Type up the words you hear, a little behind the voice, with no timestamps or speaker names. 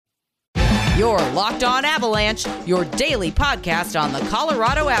Your Locked On Avalanche, your daily podcast on the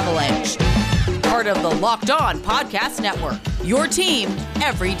Colorado Avalanche. Part of the Locked On Podcast Network, your team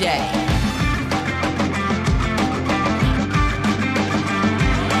every day.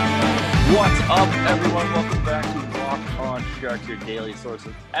 What's up, everyone? Welcome back to Locked On Sharks, your daily source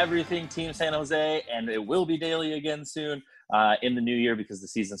of everything Team San Jose, and it will be daily again soon in the new year because the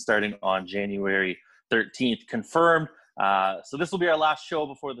season's starting on January 13th, confirmed. So this will be our last show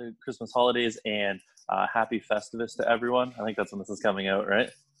before the Christmas holidays, and happy Festivus to everyone. I think that's when this is coming out, right?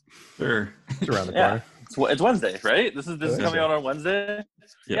 Sure. It's around the corner. It's Wednesday, right? This is coming out on Wednesday.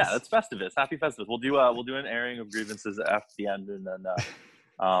 Yes. Yeah, that's Festivus. Happy Festivus. We'll do an airing of grievances after the end, and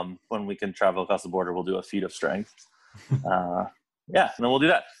then when we can travel across the border, we'll do a feat of strength. And then we'll do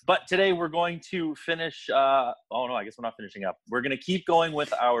that. But today we're going to finish. I guess we're not finishing up. We're going to keep going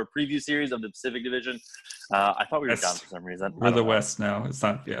with our preview series of the Pacific Division. I thought we were done for some reason. We're the West now. It's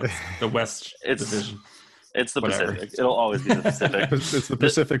not. Yeah, it's the West Division. It's the Whatever. Pacific. It'll always be the Pacific. It's the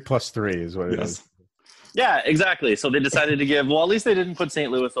Pacific plus 3 is what it is. Yeah, exactly. So they decided to give. Well, at least they didn't put St.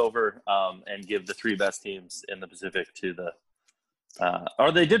 Louis over and give the 3 best teams in the Pacific to the.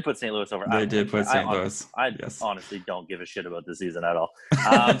 Or they did put St. Louis over. They did put St. Louis. I honestly don't give a shit about this season at all.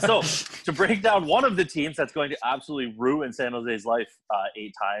 So to break down one of the teams that's going to absolutely ruin San Jose's life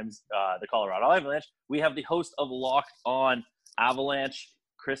 8 times, the Colorado Avalanche, we have the host of Locked On Avalanche,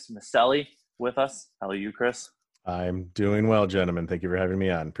 Chris Maselli, with us. How are you, Chris? I'm doing well, gentlemen. Thank you for having me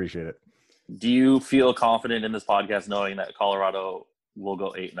on. Appreciate it. Do you feel confident in this podcast knowing that Colorado will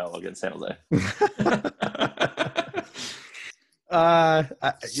go 8-0 against San Jose? I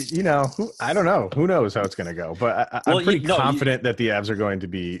don't know. Who knows how it's going to go? But I'm pretty confident that the Avs are going to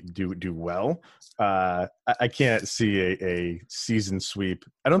do well. I can't see a season sweep.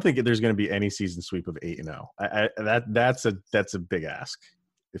 I don't think there's going to be any season sweep of 8-0. That's a big ask,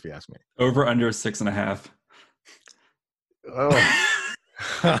 if you ask me. Over under 6.5.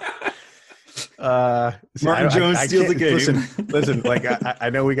 Martin Jones steals the game. Listen. Like I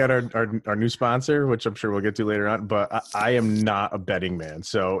know we got our new sponsor, which I'm sure we'll get to later on. But I am not a betting man,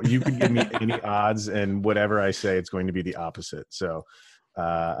 so you can give me any odds, and whatever I say, it's going to be the opposite. So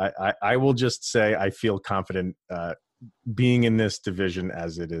I will just say I feel confident being in this division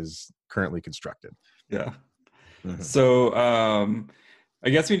as it is currently constructed. Yeah. Mm-hmm. So I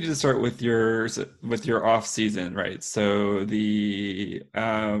guess we need to start with your off season, right? So the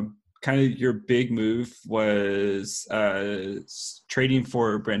kind of your big move was trading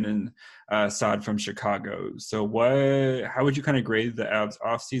for Brendan Saad from Chicago. So how would you kind of grade the Avs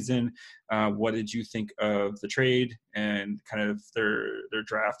offseason? What did you think of the trade and kind of their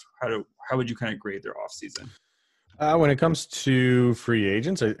draft? How would you kind of grade their offseason? When it comes to free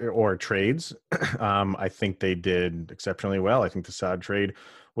agents or trades, I think they did exceptionally well. I think the Saad trade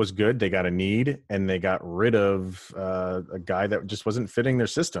was good. They got a need, and they got rid of a guy that just wasn't fitting their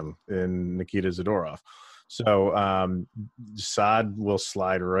system in Nikita Zadorov. So Saad will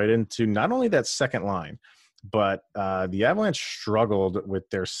slide right into not only that second line, but the Avalanche struggled with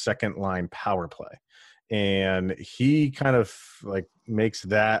their second line power play. And he kind of like makes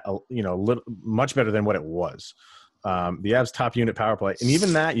that, little much better than what it was. The Avs top unit power play, and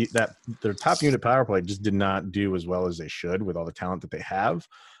even that their top unit power play just did not do as well as they should with all the talent that they have.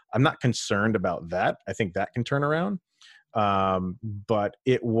 I'm not concerned about that. I think that can turn around. But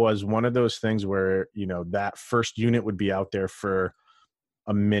it was one of those things where, that first unit would be out there for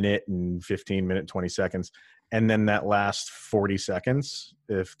a minute and 15 minute, 20 seconds. And then that last 40 seconds,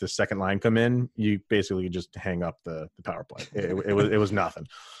 if the second line come in, you basically just hang up the power play. It was nothing.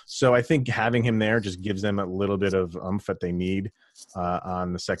 So I think having him there just gives them a little bit of oomph that they need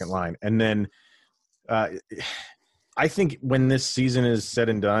on the second line. And then I think when this season is said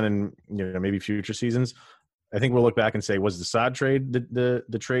and done, and maybe future seasons, I think we'll look back and say, was the Saad trade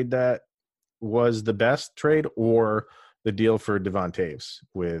the trade that was the best trade, or the deal for Devon Toews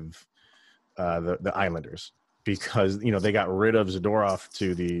with the Islanders? Because they got rid of Zadorov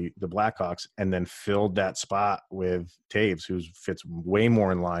to the Blackhawks and then filled that spot with Toews, who fits way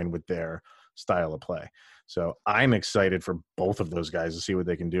more in line with their style of play. So I'm excited for both of those guys to see what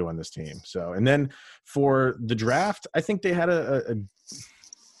they can do on this team. So, and then for the draft, I think they had a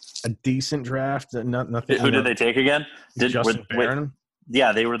decent draft. Nothing. Who did they take again? Justin Barron?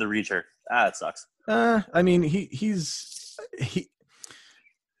 Yeah, they were the reacher. That sucks. I mean,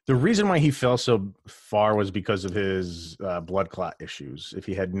 the reason why he fell so far was because of his blood clot issues. If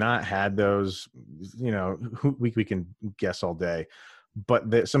he had not had those, we can guess all day.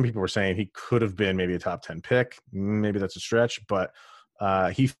 But some people were saying he could have been maybe a top 10 pick. Maybe that's a stretch, but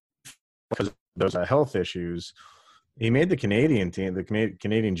he, because of those health issues, He made the Canadian team, the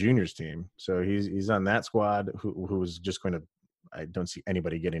Canadian juniors team. So he's on that squad who was just going to, I don't see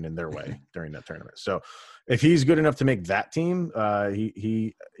anybody getting in their way during that tournament. So if he's good enough to make that team, I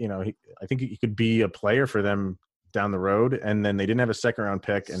think he could be a player for them down the road. And then they didn't have a second round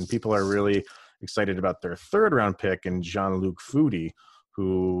pick, and people are really excited about their third round pick and Jean-Luc Foudy,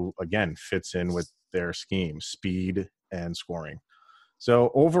 who again fits in with their scheme, speed and scoring.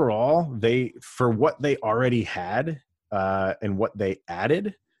 So overall, for what they already had and what they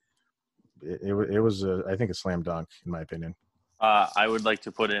added, it was I think a slam dunk in my opinion. I would like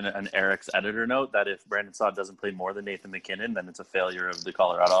to put in an Eric's editor note that if Brandon Saad doesn't play more than Nathan MacKinnon, then it's a failure of the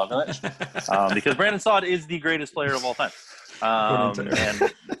Colorado Avalanche. Because Brandon Saad is the greatest player of all time.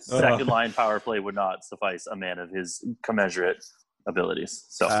 And second line power play would not suffice a man of his commensurate abilities.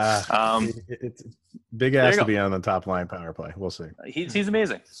 So it's big ass to be on the top line power play. We'll see. He's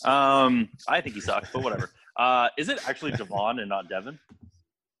amazing. I think he sucks, but whatever. Is it actually Devon and not Devin?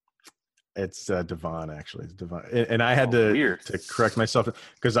 It's Devon, actually. It's Devon. And I had to correct myself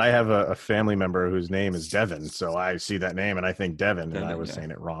because I have a family member whose name is Devin. So I see that name and I think Devin, and I was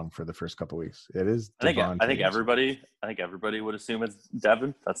saying it wrong for the first couple of weeks. It is Devon. I think everybody would assume it's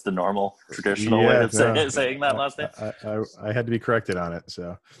Devin. That's the normal traditional way of saying that last name. I had to be corrected on it.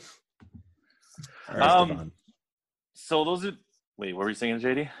 So so those are wait, what were you saying,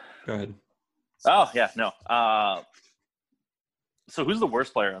 JD? Go ahead. Oh yeah, no. So who's the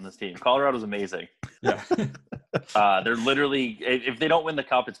worst player on this team? Colorado's amazing. Yeah. They're literally, if they don't win the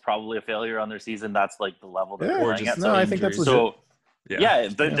cup, it's probably a failure on their season. That's like the level they're playing at. No, I think that's legit.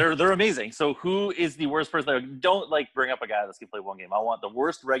 They're amazing. So who is the worst person? Don't bring up a guy that's going to play one game. I want the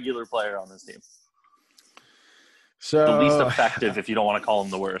worst regular player on this team. So the least effective, if you don't want to call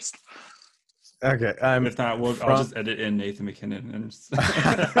him the worst. Okay. If not, I'll just edit in Nathan MacKinnon. And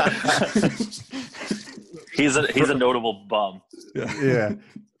He's a notable bum. Yeah.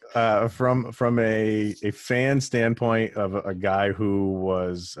 From a fan standpoint of a guy who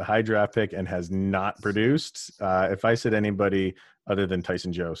was a high draft pick and has not produced, if I said anybody other than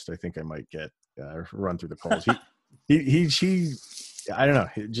Tyson Jost, I think I might get run through the coals. He I don't know.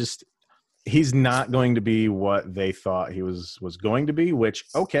 He's not going to be what they thought he was going to be, which,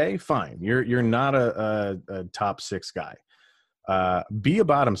 okay, fine. You're not a top six guy. Be a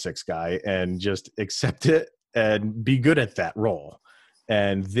bottom six guy and just accept it and be good at that role.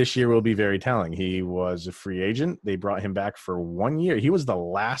 And this year will be very telling. He was a free agent. They brought him back for 1 year. He was the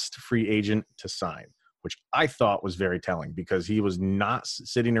last free agent to sign, which I thought was very telling because he was not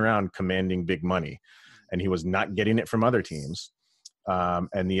sitting around commanding big money and he was not getting it from other teams.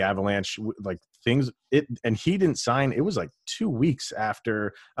 And the Avalanche, and he didn't sign. It was 2 weeks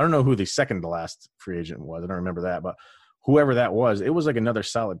after. I don't know who the second to last free agent was. I don't remember that, but whoever that was, it was another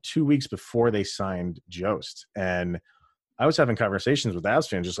solid 2 weeks before they signed Jost. And I was having conversations with Avs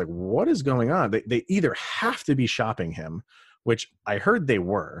fans, just what is going on? They either have to be shopping him, which I heard they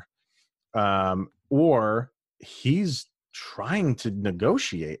were, or he's trying to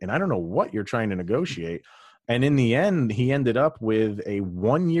negotiate. And I don't know what you're trying to negotiate. And in the end, he ended up with a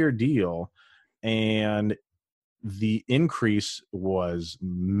 1 year deal, and the increase was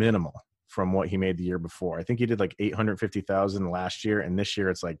minimal from what he made the year before. I think he did $850,000 last year, and this year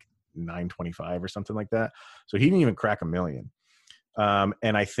it's $925 or something like that. So he didn't even crack $1 million.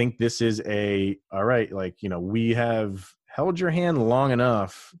 And I think this is all right, we have held your hand long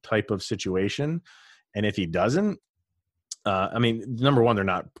enough type of situation. And if he doesn't, number one, they're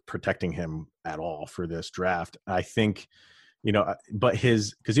not protecting him at all for this draft. I think, but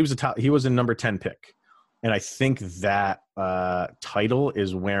because he was a number 10 pick. And I think that title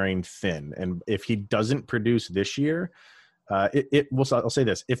is wearing thin. And if he doesn't produce this year, I'll say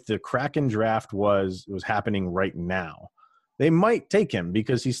this: if the Kraken draft was happening right now, they might take him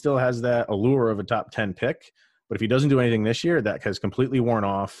because he still has that allure of a top 10 pick. But if he doesn't do anything this year, that has completely worn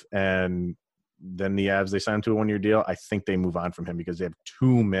off. And then the Avs, they sign him to a 1 year deal. I think they move on from him because they have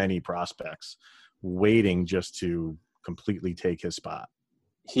too many prospects waiting just to completely take his spot.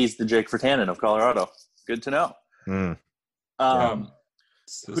 He's the Jake Virtanen of Colorado. Good to know.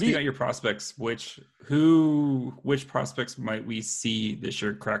 So speaking of your prospects, which prospects might we see this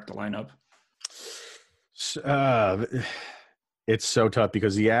year crack the lineup? It's so tough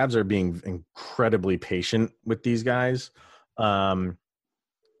because the Avs are being incredibly patient with these guys.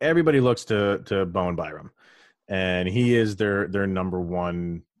 Everybody looks to Bowen Byram, and he is their number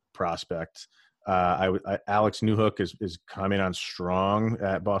one prospect. Alex Newhook is coming on strong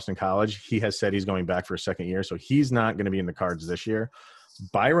at Boston College. He has said he's going back for a second year, so he's not going to be in the cards this year.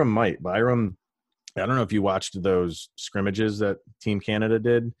 Byram might. Byram, I don't know if you watched those scrimmages that Team Canada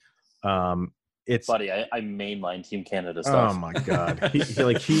did. it's buddy. I mainline Team Canada oh stuff. my god,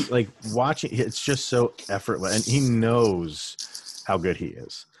 he watching. It's just so effortless, and he knows how good he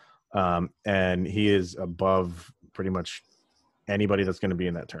is, and he is above pretty much anybody that's going to be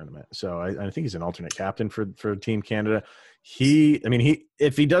in that tournament. So I think he's an alternate captain for Team Canada.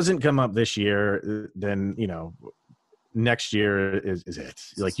 If he doesn't come up this year, then next year is it.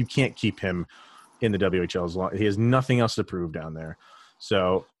 Like, you can't keep him in the WHL as long. He has nothing else to prove down there.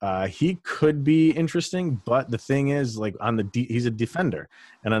 So he could be interesting, but the thing is, like, he's a defender,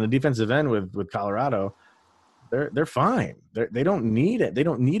 and on the defensive end with Colorado, they're fine. They don't need it. They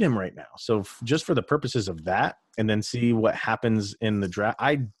don't need him right now. So just for the purposes of that, and then see what happens in the draft,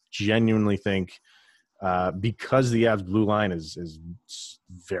 I genuinely think because the Avs blue line is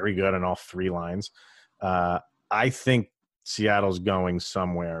very good on all three lines, I think Seattle's going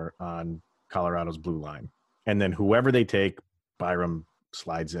somewhere on Colorado's blue line, and then whoever they take, Byram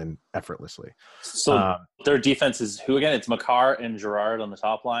slides in effortlessly. So their defense is who again? It's Makar and Girard on the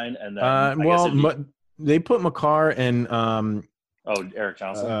top line, and then they put Makar and Erik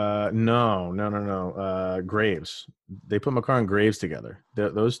Johnson. No. Graves. They put Makar and Graves together.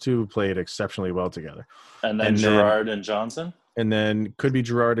 Those two played exceptionally well together. And then Girard and Johnson. And then could be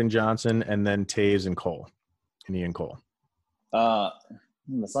Girard and Johnson, and then Taves and Cole, and Ian Cole.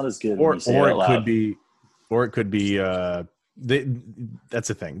 That's not as good. Or it could be. That's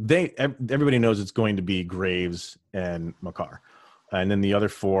the thing. Everybody knows it's going to be Graves and Makar, and then the other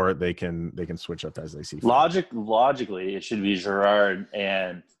four they can switch up as they see fit. Logically, it should be Girard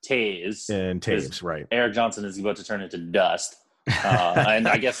and Taves. Right? Erik Johnson is about to turn into dust, and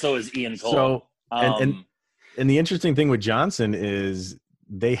I guess so is Ian Cole. So and the interesting thing with Johnson is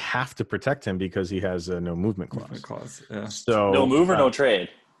they have to protect him because he has a no movement clause. Yeah. So no move or no trade.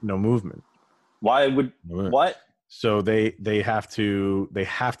 No movement. Why would what? So they have to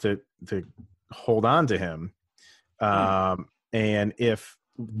hold on to him, and if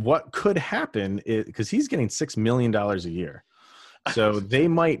what could happen is because he's getting $6 million a year, so they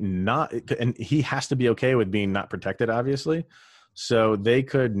might not, and he has to be okay with being not protected, obviously. So they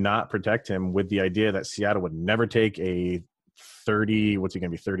could not protect him with the idea that Seattle would never take a 30. What's he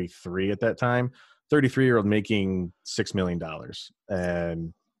going to be? 33 at that time. 33-year-old making $6 million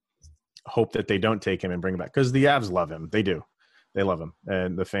and hope that they don't take him and bring him back because the Avs love him. They do. They love him,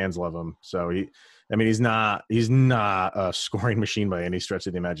 and the fans love him. So he's not a scoring machine by any stretch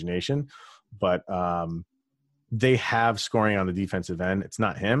of the imagination, but they have scoring on the defensive end. It's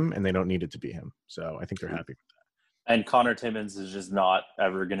not him, and they don't need it to be him. So I think they're happy with that. And Connor Timmins is just not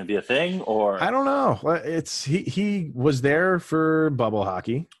ever going to be a thing, or I don't know. It's he was there for bubble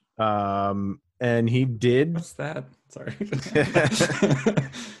hockey, and he did. What's that? Sorry.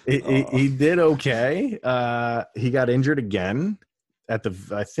 he did okay. He got injured again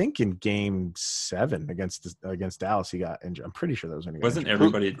I think in game 7 against Dallas. He got injured. I'm pretty sure that was when he wasn't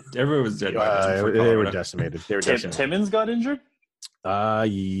everybody was dead. They were decimated. Timmins got injured?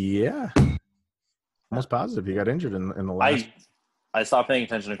 Yeah. Almost positive he got injured in the last. I stopped paying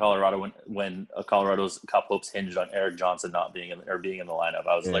attention to Colorado when Colorado's cup hopes hinged on Erik Johnson not being being in the lineup.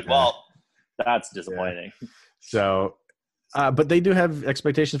 I was like, well, that's disappointing. Yeah. So, but they do have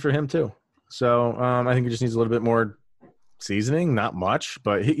expectations for him too. So I think he just needs a little bit more seasoning, not much,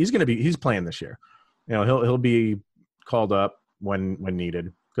 but he's playing this year. He'll be called up when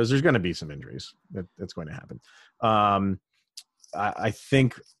needed because there's going to be some injuries. That's going to happen. I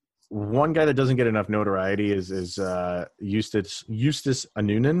think one guy that doesn't get enough notoriety is Justus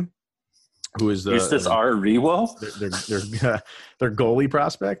Anunen, who is the Justus R. Rewo. Their goalie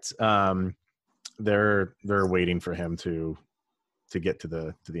prospect. They're waiting for him to get to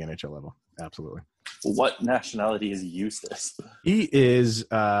the NHL level. Absolutely. What nationality is Justus? He is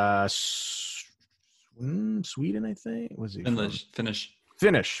Sweden, I think. Was he Finnish?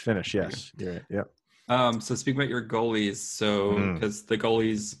 Finnish. Yes. You're right. Yep. So speaking about your goalies, so because the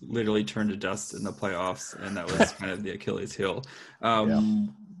goalies literally turned to dust in the playoffs, and that was kind of the Achilles heel.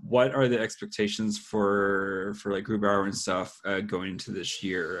 What are the expectations for like Grubauer and stuff going into this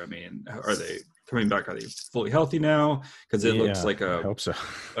year? I mean, are they coming back? Are they fully healthy now? Because it looks like I hope so.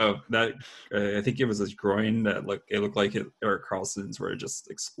 I think it was his groin that looked like Erik Karlsson's where it just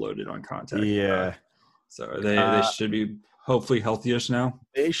exploded on contact. Yeah. So they should be hopefully healthy-ish now.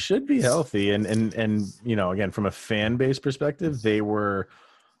 They should be healthy, and again from a fan base perspective, they were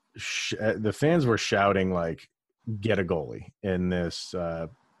the fans were shouting like, "Get a goalie" in this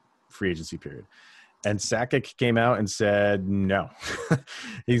free agency period. And Sakic came out and said no.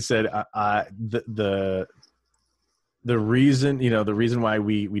 He said the reason why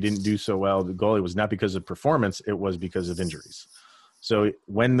we didn't do so well the goalie was not because of performance, it was because of injuries. So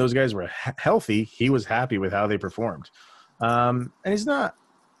when those guys were healthy, he was happy with how they performed. And he's not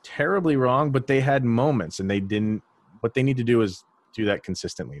terribly wrong, but they had moments, and they didn't. What they need to do is do that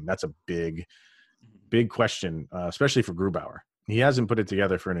consistently. And that's a big question, especially for Grubauer. He hasn't put it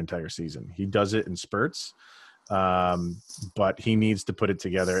together for an entire season. He does it in spurts, but he needs to put it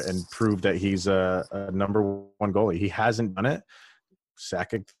together and prove that he's a number one goalie. He hasn't done it.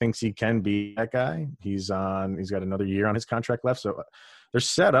 Sakic thinks he can be that guy. He's got another year on his contract left. So they're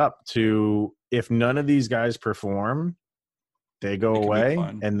set up to, if none of these guys perform, they go away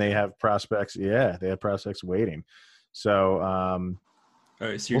and they have prospects. Yeah, they have prospects waiting. So,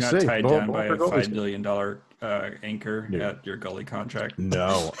 so you're not tied down by a $5 million anchor at your goalie contract?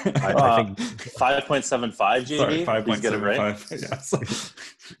 No, I think 5.75. JD. Sorry, 5.75.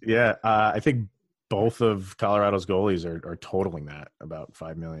 Yeah, I think both of Colorado's goalies are totaling that about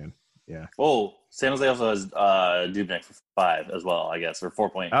 $5 million. Yeah. Oh, San Jose also has Dubnyk for 5 as well, I guess, or 4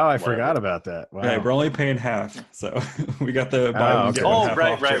 point. Oh, I forgot about that. Wow. Yeah, we're only paying half, so we got the buy one get one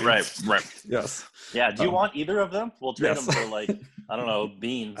half right. Yes. Yeah. Do you want either of them? We'll trade them for I don't know,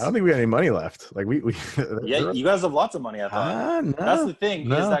 beans. I don't think we got any money left. Like we yeah, you guys have lots of money. I thought. No, that's the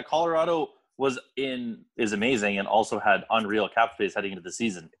thing is that Colorado is amazing and also had unreal cap space heading into the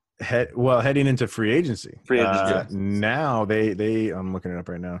season. Heading into free agency. Yeah. Now they I'm looking it up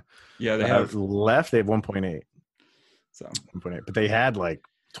right now. Yeah, they have left. They have 1.8. So 1.8, but they had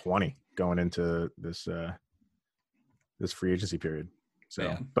 20 going into this free agency period.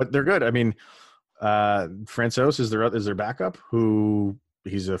 So, but they're good. I mean, Francouz is their backup. Who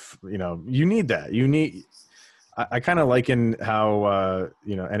you need that. You need. I kind of liken how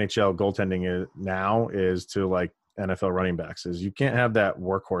NHL goaltending is to NFL running backs. Is you can't have that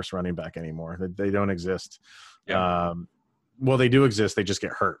workhorse running back anymore. They don't exist. Yeah. Well, they do exist. They just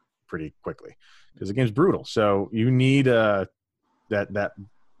get hurt pretty quickly because the game's brutal. So you need that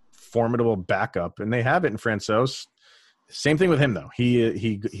formidable backup, and they have it in Francouz. Same thing with him though.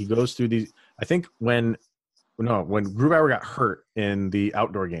 He goes through these. I think when Grubauer got hurt in the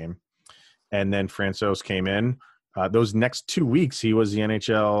outdoor game, and then Francouz came in. Those next 2 weeks, he was the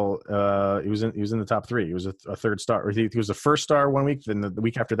NHL. He was in the top 3. He was a third star. Or he was the first star 1 week. Then the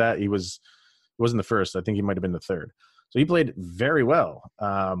week after that, he wasn't the first. I think he might have been the third. So he played very well.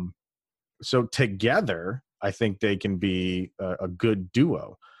 So together, I think they can be a good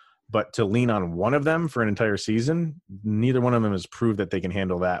duo. But to lean on one of them for an entire season, neither one of them has proved that they can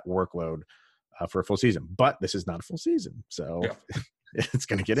handle that workload for a full season. But this is not a full season, so it's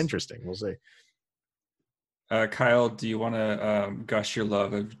going to get interesting. We'll see. Kyle, do you want to gush your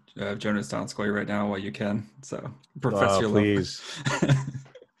love of Jonas Donskoi right now while you can? So profess your please. love.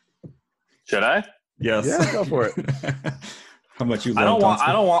 Should I? Yes. Yeah, go for it. How much you love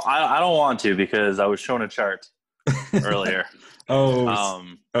I don't want to because I was shown a chart earlier.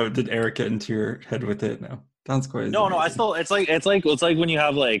 Did Eric get into your head with it? No. Donskoi is No, amazing. I still it's like when you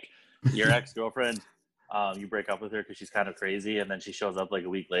have your ex-girlfriend, you break up with her because she's kind of crazy, and then she shows up a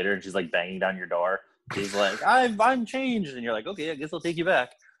week later and she's banging down your door. She's like, I'm changed, and you're like, okay, I guess I'll take you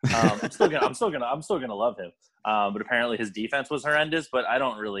back. I'm still gonna love him. But apparently his defense was horrendous. But I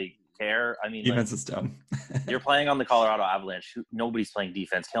don't really care. I mean, defense is dumb. You're playing on the Colorado Avalanche. Nobody's playing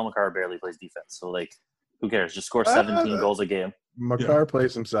defense. Cale Makar barely plays defense. So who cares? Just score 17 goals a game. Makar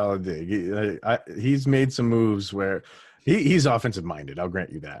plays some solid D. He's made some moves where he's offensive minded. I'll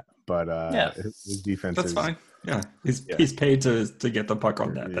grant you that. But his defense that's is fine. Yeah, he's paid to get the puck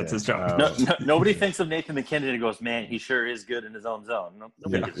on net. That's his job. Nobody thinks of Nathan McKinnon and goes, man, he sure is good in his own zone.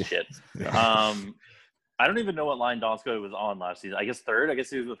 Nobody gives a shit. Yeah. I don't even know what line Donskoi was on last season. I guess third. I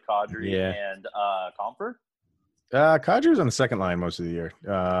guess he was with Kadri and Comfer. Kadri was on the second line most of the year.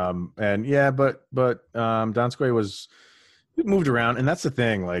 But Donskoi was moved around, and that's the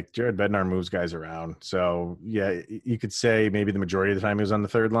thing. Jared Bednar moves guys around. So you could say maybe the majority of the time he was on the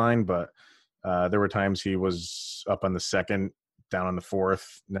third line, but there were times he was up on the second, down on the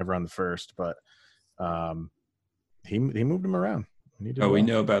fourth, never on the first. But he moved him around. We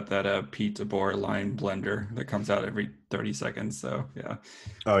know about that Pete DeBoer line blender that comes out every 30 seconds. So yeah.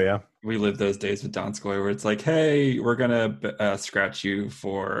 Oh yeah. We live those days with Donskoi where it's like, hey, we're gonna scratch you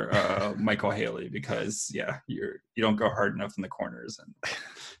for Michael Haley because you don't go hard enough in the corners and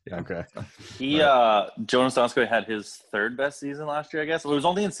okay. Jonas Donskoi had his third best season last year, I guess. Well, it was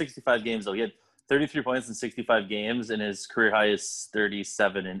only in 65 games though. He had 33 points in 65 games, and his career high is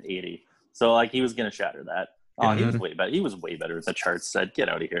 37 and 80. So he was gonna shatter that. He was way better. He was way better. The chart said, "Get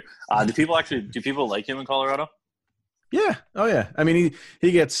out of here." Do people like him in Colorado? Yeah. Oh yeah. I mean,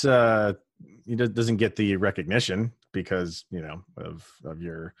 he gets he doesn't get the recognition because of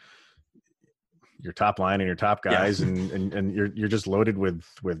your your top line and your top guys, and you're just loaded with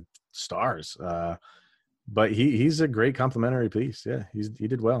stars. But he's a great complimentary piece. Yeah, he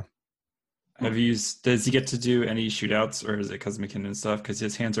did well. Does he get to do any shootouts, or is it because McKinnon stuff? Because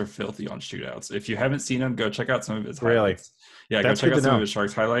his hands are filthy on shootouts. If you haven't seen him, go check out some of his highlights. Yeah, That's go check good out to some know. of his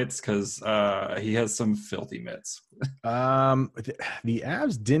Sharks highlights because he has some filthy mitts. The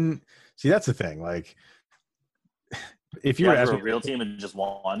Avs didn't see. That's the thing. Like, if You you're guys were asking, a real team and just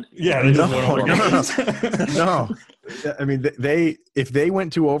won. Yeah, they just No, won over. no. I mean, if they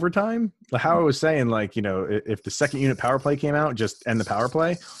went to overtime, how I was saying, like, you know, if the second unit power play came out, just end the power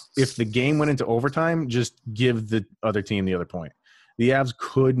play. If the game went into overtime, just give the other team the other point. The Avs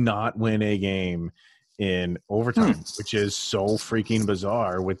could not win a game in overtime, which is so freaking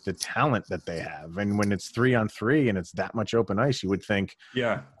bizarre with the talent that they have. And when it's 3-on-3 and it's that much open ice, you would think,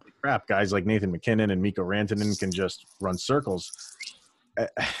 Yeah. crap, guys like Nathan McKinnon and Mikko Rantanen can just run circles.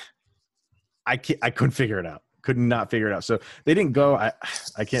 I couldn't figure it out. Could not figure it out. So they didn't go. I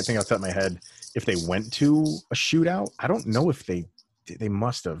can't think off the top of my head if they went to a shootout. I don't know if they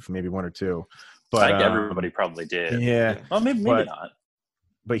must have, maybe one or two. But I think everybody probably did. Yeah. Well, maybe not.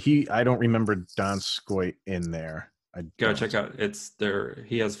 But I don't remember Donskoy in there. Go check out.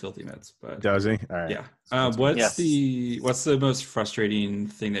 He has filthy mitts, but Does he? All right. yeah. What's Yes. the most frustrating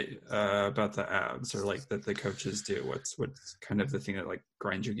thing that about the Avs, or like that the coaches do? What's kind of the thing that like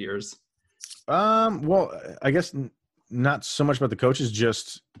grinds your gears? Well, I guess not so much about the coaches,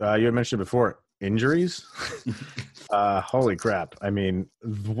 just you had mentioned before, injuries. Holy crap. I mean,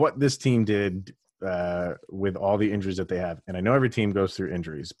 what this team did with all the injuries that they have, and I know every team goes through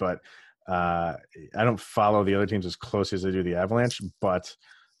injuries, but I don't follow the other teams as close as I do the Avalanche, but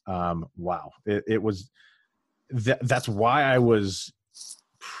wow, it was that's why I was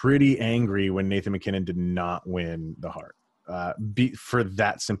pretty angry when Nathan McKinnon did not win the Hart. For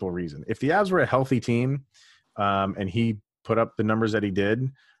that simple reason. If the Avs were a healthy team and he put up the numbers that he did,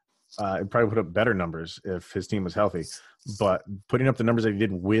 he'd probably put up better numbers if his team was healthy. But putting up the numbers that he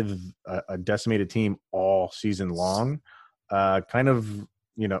did with a decimated team all season long kind of,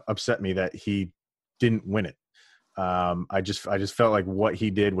 you know, upset me that he didn't win it. I just felt like what he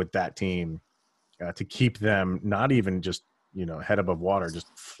did with that team to keep them not even just, you know, head above water, just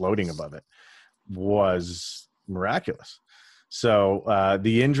floating above it, was miraculous. So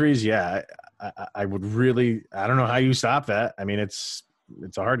the injuries, yeah, I would really, I don't know how you stop that. I mean, it's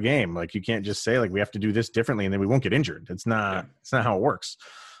a hard game. Like, you can't just say like we have to do this differently and then we won't get injured. It's not how it works.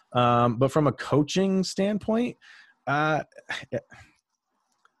 But from a coaching standpoint, maybe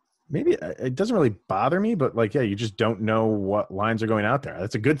it doesn't really bother me, but like, yeah, you just don't know what lines are going out there.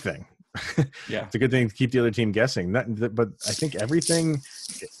 That's a good thing. Yeah, it's a good thing to keep the other team guessing. But I think everything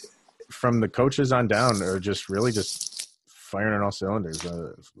from the coaches on down are just really just firing on all cylinders.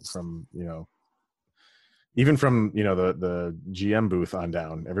 From, you know, even from, you know, the GM booth on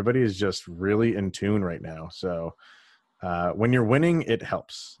down, everybody is just really in tune right now. So when you're winning, it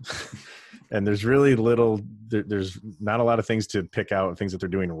helps. And there's really there's not a lot of things to pick out, things that they're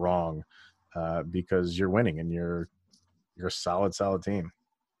doing wrong, because you're winning and you're a solid team.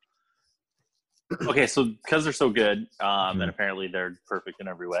 Okay, so because they're so good, and apparently they're perfect in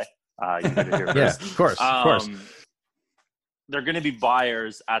every way. You heard it here Yeah, first. of course. They're going to be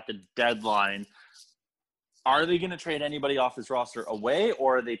buyers at the deadline. Are they going to trade anybody off this roster away,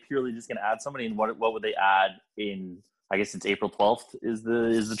 or are they purely just going to add somebody? And what would they add in? I guess it's April 12th is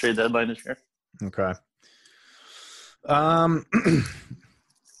the trade deadline this year. Okay.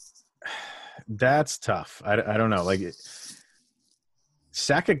 That's tough. I don't know. Like,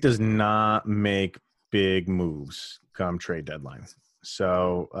 Sakic does not make big moves come trade deadline.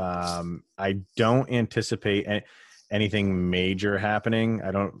 So I don't anticipate anything major happening.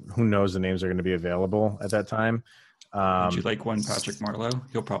 Who knows the names are going to be available at that time. would you like one Patrick Marleau?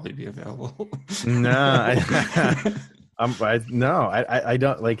 He'll probably be available. No, I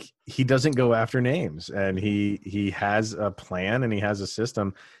don't. Like, he doesn't go after names, and he has a plan and he has a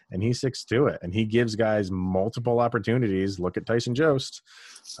system and he sticks to it, and he gives guys multiple opportunities. Look at Tyson Jost,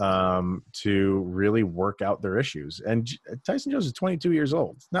 to really work out their issues. And Tyson Jost is 22 years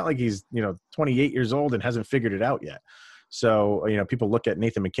old. It's not like he's, 28 years old and hasn't figured it out yet. So, people look at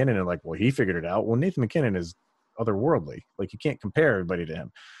Nathan McKinnon and like, well, he figured it out. Well, Nathan McKinnon is otherworldly. Like, you can't compare everybody to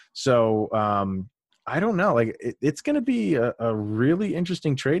him. So, I don't know. Like, it's going to be a really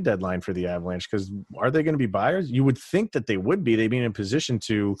interesting trade deadline for the Avalanche, because are they going to be buyers? You would think that they would be. They'd be in a position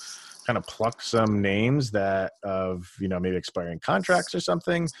to kind of pluck some names that of, maybe expiring contracts or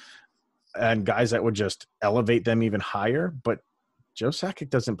something, and guys that would just elevate them even higher. But Joe Sakic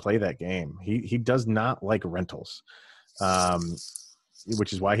doesn't play that game. He does not like rentals.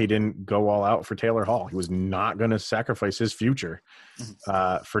 which is why he didn't go all out for Taylor Hall. He was not going to sacrifice his future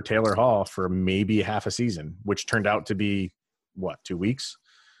for Taylor Hall for maybe half a season, which turned out to be 2 weeks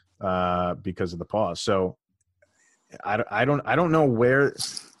because of the pause. So I don't know where.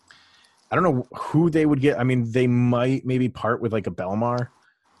 I don't know who they would get. I mean, they might maybe part with like a Belmar,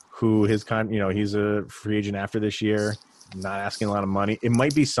 who he's a free agent after this year, not asking a lot of money. It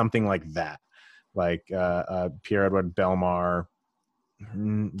might be something like that, like Pierre-Edouard Belmar.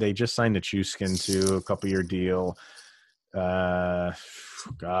 They just signed Nichushkin to a couple-year deal. God.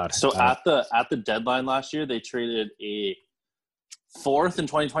 So at the deadline last year, they traded a 4th in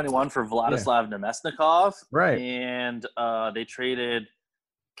 2021 for Vladislav Nemesnikov, right? And they traded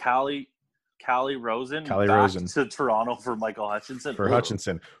Calle Rosen to Toronto for Michael Hutchinson.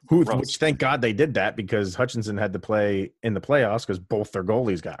 Hutchinson, which thank God they did that, because Hutchinson had to play in the playoffs because both their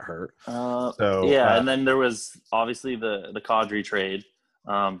goalies got hurt. And then there was obviously the Kadri trade,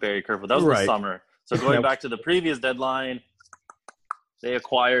 Barry Kerfoot. That was the summer. So going back to the previous deadline, they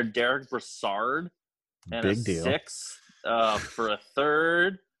acquired Derek Brassard and big a deal. 6th for a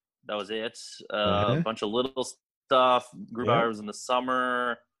 3rd. That was it. A bunch of little stuff. Grubauer was in the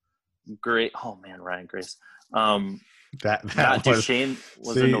summer. Great. Oh man, Ryan Grace. Matt Duchene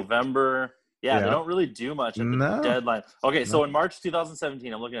was in November. Yeah, they don't really do much at the deadline. Okay, so in March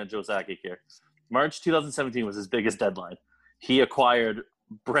 2017, I'm looking at Joe Sakic here. March 2017 was his biggest deadline. He acquired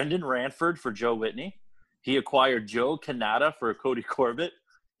Brendan Ranford for Joe Whitney. He acquired Joe Canada for Cody Corbett.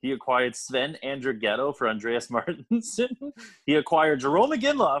 He acquired Sven Andrighetto for Andreas Martinson. He acquired Jerome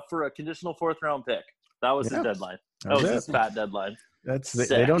McGinley for a conditional 4th-round pick. That was his deadline. That was his fat deadline.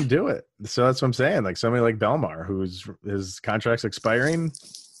 They don't do it. So that's what I'm saying. Like somebody like Belmar, who's his contract's expiring,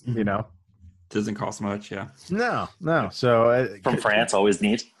 doesn't cost much. Yeah. No. So from France, always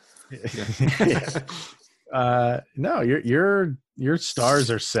neat. No, your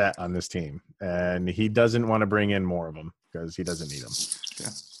stars are set on this team, and he doesn't want to bring in more of them because he doesn't need them. Yeah.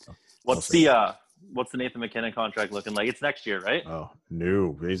 So, what's the Nathan McKinnon contract looking like? It's next year, right? Oh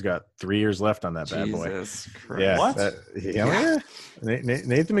no, he's got 3 years left on that bad boy. Jesus Christ. Yeah. What?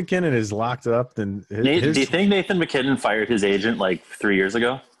 Nathan McKinnon is locked up. And do you think Nathan McKinnon fired his agent like 3 years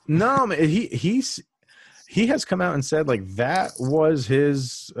ago? No, man, he has come out and said like that was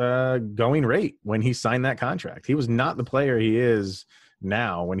his going rate when he signed that contract. He was not the player he is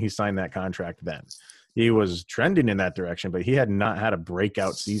now when he signed that contract then. He was trending in that direction, but he had not had a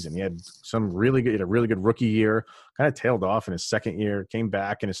breakout season. He had a really good rookie year, kind of tailed off in his second year, came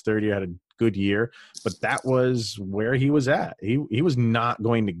back in his third year, had a good year, but that was where he was at. He was not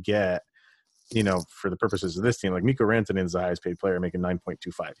going to get, for the purposes of this team, like Mikko Rantanen is the highest paid player making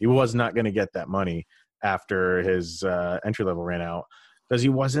 $9.25. He was not going to get that money after his entry level ran out because he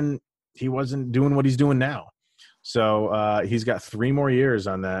wasn't doing what he's doing now. So he's got 3 more years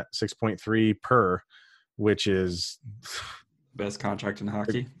on that 6.3 per, which is best contract in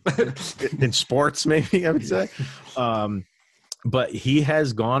hockey. In sports, maybe I would say. But he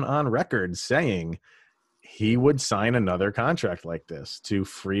has gone on record saying he would sign another contract like this to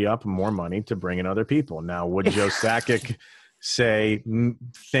free up more money to bring in other people. Now, would Joe Sakic say,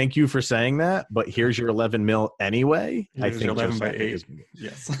 thank you for saying that, but here's your 11 mil anyway? I think 11 Joe by Sakic 8. is.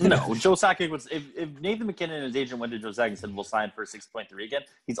 Yes. No, Joe Sakic was. If Nathan McKinnon and his agent went to Joe Sakic and said we'll sign for 6.3 again,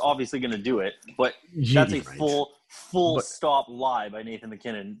 he's obviously going to do it. But that's a full stop lie by Nathan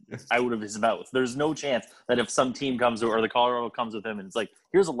McKinnon out of his mouth. There's no chance that if some team comes or the Colorado comes with him and it's like,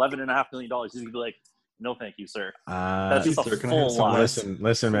 here's $11.5 million, he's going to be like, no, thank you, sir. That's just a full lie.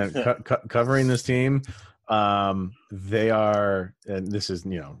 Listen, man. Covering this team. They are, and this is,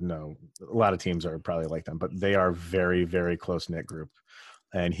 no, a lot of teams are probably like them, but they are very, very close knit group,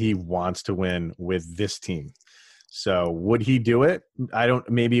 and he wants to win with this team. So would he do it?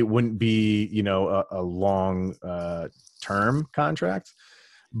 Maybe it wouldn't be, a long, term contract,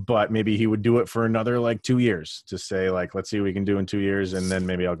 but maybe he would do it for another 2 years to say let's see what we can do in 2 years. And then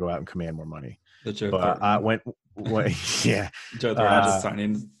maybe I'll go out and command more money. Joe Thornton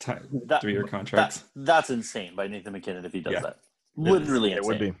signing 3-year contracts. That's insane by Nathan McKinnon if he does that. Literally insane. It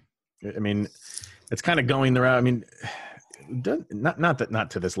would be. I mean, it's kind of going the route. I mean,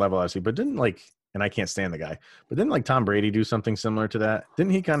 not to this level, obviously, but didn't and I can't stand the guy, but didn't Tom Brady do something similar to that?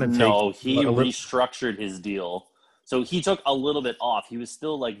 Didn't he kind of he restructured his deal. So he took a little bit off. He was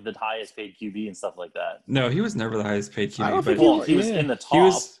still the highest paid QB and stuff like that. No, he was never the highest paid QB. He was in the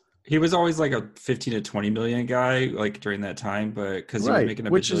top. He was always a 15 to 20 million guy during that time, but because he was making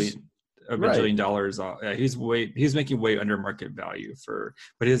a a bajillion dollars. He's making way under market value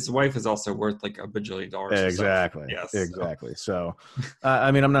but his wife is also worth like a bajillion dollars. Exactly. Yes. Exactly. So,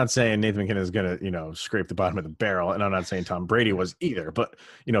 I mean, I'm not saying Nathan McKinnon is going to, scrape the bottom of the barrel, and I'm not saying Tom Brady was either, but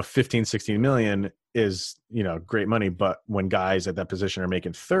 15, 16 million is, great money. But when guys at that position are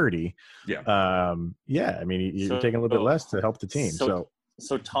making 30, I mean, you're taking a little bit less to help the team.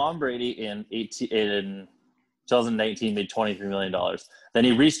 So Tom Brady in 2019 made $23 million. Then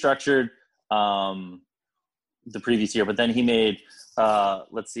he restructured the previous year, but then he made,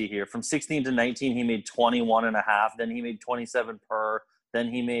 let's see here, from 16 to 19, he made 21 and a half. Then he made 27 per. Then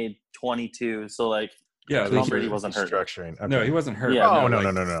he made 22. So like, Tom Brady wasn't hurt. Structuring. Okay. No, he wasn't hurt. Yeah. Oh, no.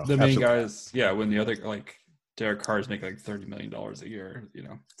 The main guys, when the other like Derek Carr's make like $30 million a year,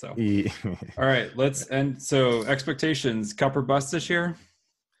 So all right, let's end. So expectations, cup or bust this year?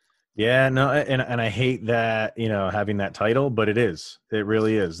 Yeah, no, and I hate that, having that title, but it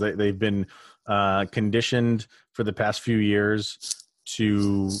really is. They've been conditioned for the past few years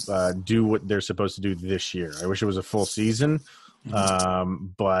to do what they're supposed to do this year. I wish it was a full season,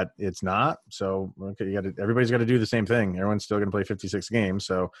 but it's not. So okay, everybody's got to do the same thing. Everyone's still going to play 56 games.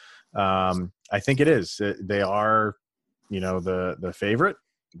 So I think it is. They are, the favorite,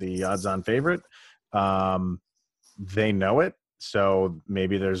 the odds-on favorite. They know it. So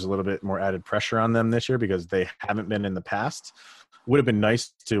maybe there's a little bit more added pressure on them this year because they haven't been in the past. Would have been nice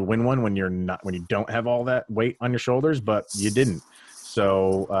to win one when you don't have all that weight on your shoulders, but you didn't.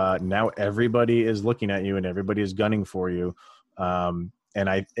 So now everybody is looking at you and everybody is gunning for you.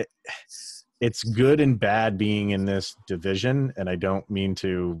 It's good and bad being in this division, and I don't mean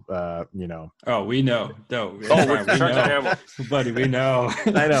to, Oh, we know. No, we know. Buddy, we know.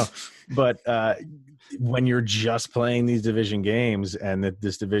 I know, but when you're just playing these division games and that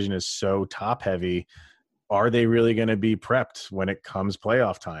this division is so top heavy, are they really going to be prepped when it comes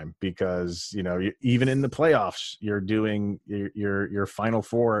playoff time? Because, even in the playoffs, you're doing your Final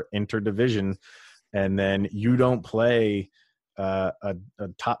Four interdivision, and then you don't play a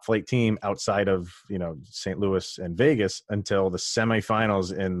top flight team outside of, St. Louis and Vegas until the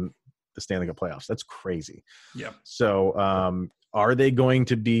semifinals in the Stanley Cup playoffs. That's crazy. Yeah. So, are they going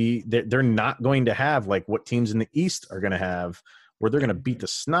to be – they're not going to have like what teams in the East are going to have where they're going to beat the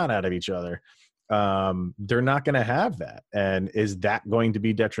snot out of each other. They're not going to have that. And is that going to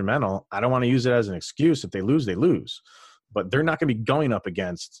be detrimental? I don't want to use it as an excuse. If they lose, they lose. But they're not going to be going up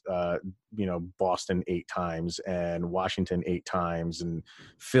against, Boston 8 times and Washington 8 times and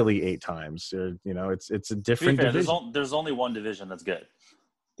Philly 8 times. It's a different division. There's only one division that's good.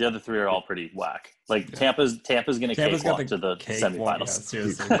 The other 3 are all pretty whack. Like Tampa's going to cakewalk to the semifinals. Yeah,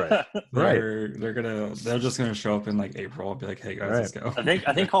 seriously. Right. They're just gonna show up in like April and be like, "Hey guys, let's go."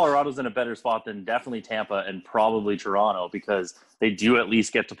 I think Colorado's in a better spot than definitely Tampa and probably Toronto because they do at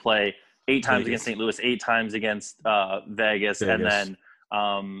least get to play 8 times against St. Louis, 8 times against Vegas,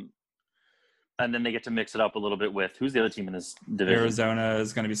 and then they get to mix it up a little bit with who's the other team in this division? Arizona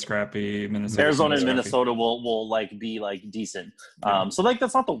is going to be scrappy. Arizona and Minnesota will be decent. Yeah. So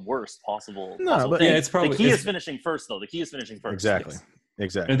that's not the worst possible. But thing. Yeah, it's probably the key is finishing first though. The key is finishing first. Exactly. Yes.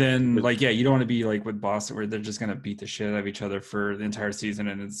 Exactly. And then you don't want to be like with Boston where they're just going to beat the shit out of each other for the entire season,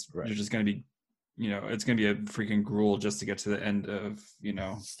 and you're just going to be, it's going to be a freaking gruel just to get to the end of,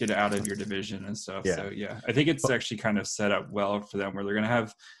 get out of your division and stuff. Yeah. So I think it's actually kind of set up well for them where they're going to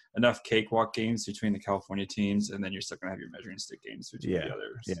have enough cakewalk games between the California teams, and then you're still going to have your measuring stick games between the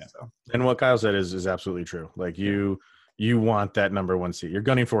others. Yeah. So. And what Kyle said is absolutely true. Like you want that number 1 seed. You're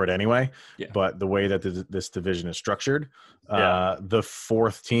gunning for it anyway. Yeah. But the way that this division is structured, the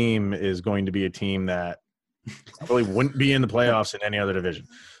 4th team is going to be a team that probably wouldn't be in the playoffs in any other division.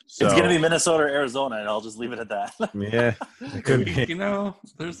 So, it's going to be Minnesota or Arizona, and I'll just leave it at that. Yeah, it could be.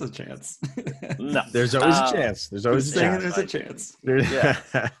 There's a chance. No, there's always a chance. There's always a chance.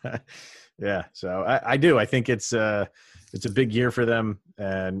 Yeah. So I do. I think it's a big year for them,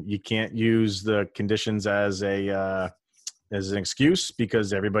 and you can't use the conditions as an excuse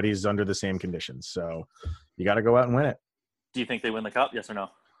because everybody's under the same conditions. So you got to go out and win it. Do you think they win the cup? Yes or no?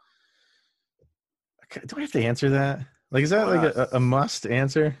 Do I have to answer that? Like, is that like a must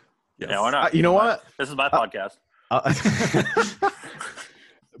answer? Yes. Yeah, why not? You know what? This is my podcast.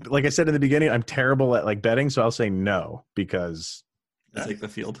 Like I said in the beginning, I'm terrible at like betting, so I'll say no because I'll take the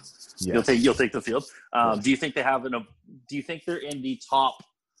field. Yes. You'll take the field. Do you think they have do you think they're in the top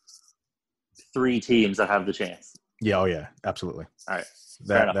 3 teams that have the chance? Yeah. Oh yeah. Absolutely. All right.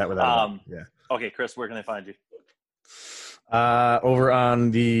 That without yeah. Okay, Chris, where can they find you? Over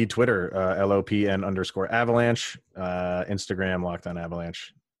on the Twitter, LOPN_Avalanche, Instagram, Locked On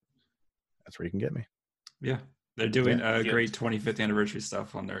Avalanche. That's where you can get me. Yeah. They're doing great 25th anniversary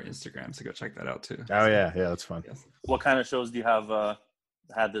stuff on their Instagram, so go check that out too. Oh yeah, that's fun. Yes. What kind of shows do you have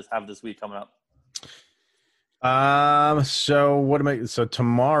have this week coming up? So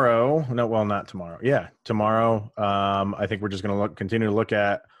tomorrow, not tomorrow. Yeah, tomorrow. I think we're just going to continue to look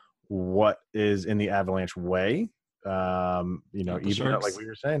at what is in the Avalanche way. Even like we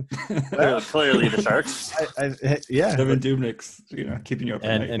were saying, clearly the Sharks. Devin Dubnyk's, keeping you up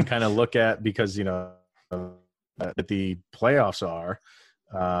and kind of look at, because that the playoffs are,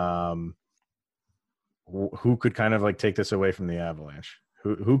 who could kind of like take this away from the Avalanche?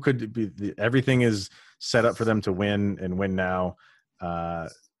 Who could be? Everything is set up for them to win and win now.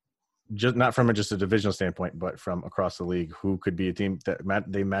 Just not from just a divisional standpoint, but from across the league. Who could be a team that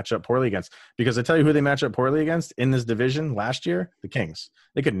they match up poorly against? Because I tell you who they match up poorly against in this division last year: the Kings.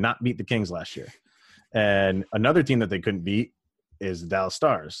 They could not beat the Kings last year. And another team that they couldn't beat is the Dallas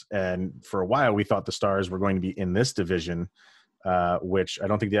Stars. And for a while, we thought the Stars were going to be in this division, which I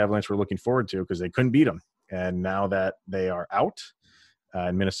don't think the Avalanche were looking forward to because they couldn't beat them. And now that they are out,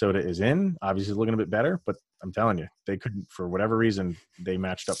 and Minnesota is in, obviously looking a bit better, but I'm telling you, they couldn't, for whatever reason, they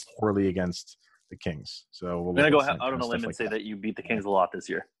matched up poorly against the Kings. So I'm going to go out on a limb and say that you beat the Kings a lot this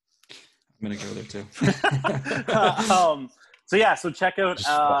year. I'm going to go there too. So check out,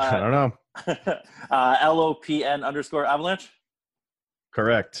 I don't know. LOPN_Avalanche.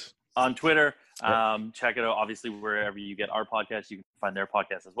 Correct. On Twitter. Check it out. Obviously, wherever you get our podcast, you can find their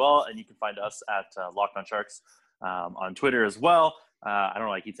podcast as well. And you can find us at Locked On Sharks on Twitter as well. I don't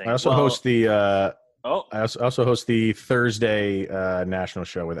know. I keep saying. I also host the. I also host the Thursday national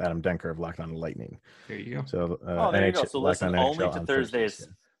show with Adam Denker of Locked On Lightning. There you go. So there you go. So listen only to Thursdays.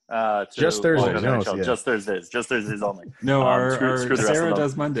 Just Thursdays. Just Thursdays. Just Thursdays only. No, our Sarah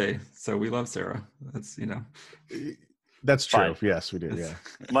does Monday, so we love Sarah. That's That's true. Fine. Yes, we do. Yeah.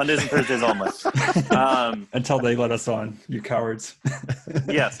 Mondays and Thursdays only. Until they let us on, you cowards.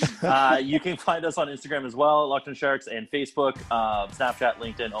 Yes. You can find us on Instagram as well, Locked On Sharks, and Facebook, Snapchat,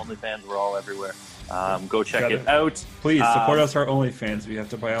 LinkedIn, OnlyFans. We're all everywhere. Go check it out. Please support us, our OnlyFans. We have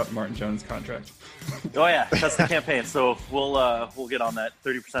to buy out Martin Jones' contract. Oh yeah, that's the campaign. So we'll get on that.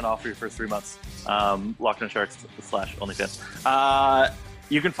 30% off for your first 3 months. Locked On Sharks /OnlyFans.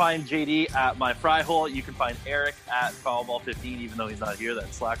 You can find JD at My Fry Hole. You can find Eric at Foulball15, even though he's not here.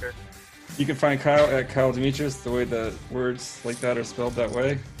 That's slacker. You can find Kyle at Kyle Demetrius, the way the words like that are spelled that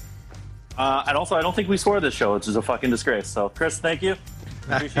way. And also, I don't think we score this show, which is a fucking disgrace. So, Chris, thank you.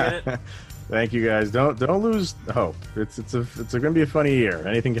 Appreciate it. Thank you, guys. Don't lose hope. It's going to be a funny year.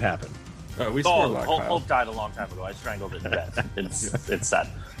 Anything can happen. We scored a lot, Kyle. Hope died a long time ago. I strangled it to death. It's sad.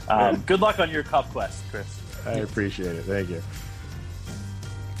 Good luck on your cup quest, Chris. I appreciate it. Thank you.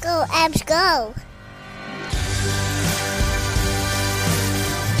 Go, Abs, go.